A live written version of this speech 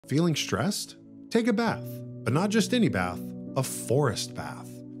Feeling stressed? Take a bath, but not just any bath, a forest bath.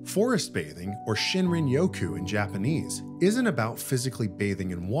 Forest bathing, or Shinrin-yoku in Japanese, isn't about physically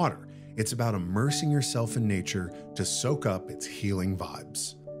bathing in water. It's about immersing yourself in nature to soak up its healing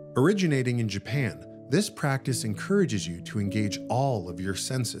vibes. Originating in Japan, this practice encourages you to engage all of your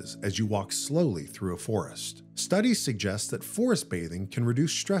senses as you walk slowly through a forest. Studies suggest that forest bathing can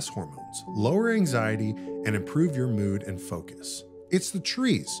reduce stress hormones, lower anxiety, and improve your mood and focus. It's the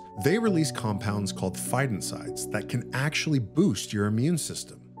trees. They release compounds called phytoncides that can actually boost your immune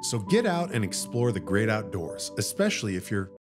system. So get out and explore the great outdoors, especially if you're